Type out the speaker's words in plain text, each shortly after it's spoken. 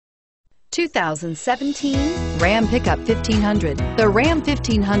2017 Ram Pickup 1500. The Ram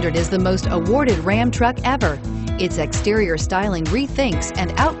 1500 is the most awarded Ram truck ever. Its exterior styling rethinks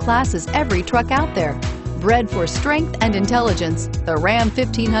and outclasses every truck out there. Bred for strength and intelligence, the Ram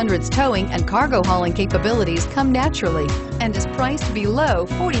 1500's towing and cargo hauling capabilities come naturally and is priced below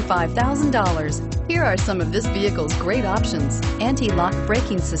 $45,000. Here are some of this vehicle's great options: anti-lock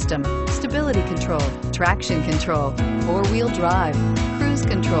braking system, stability control, traction control, four-wheel drive, cruise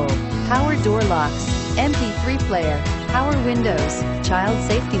control, power door locks, MP3 player, power windows, child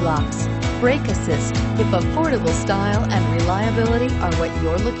safety locks, brake assist. If affordable style and reliability are what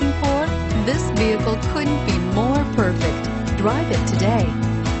you're looking for, this vehicle couldn't be more perfect. Drive it today.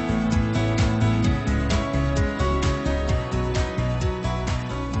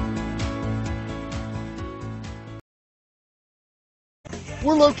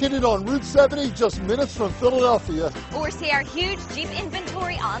 We're located on Route 70, just minutes from Philadelphia. Or see our huge Jeep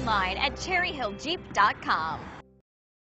inventory online at cherryhilljeep.com.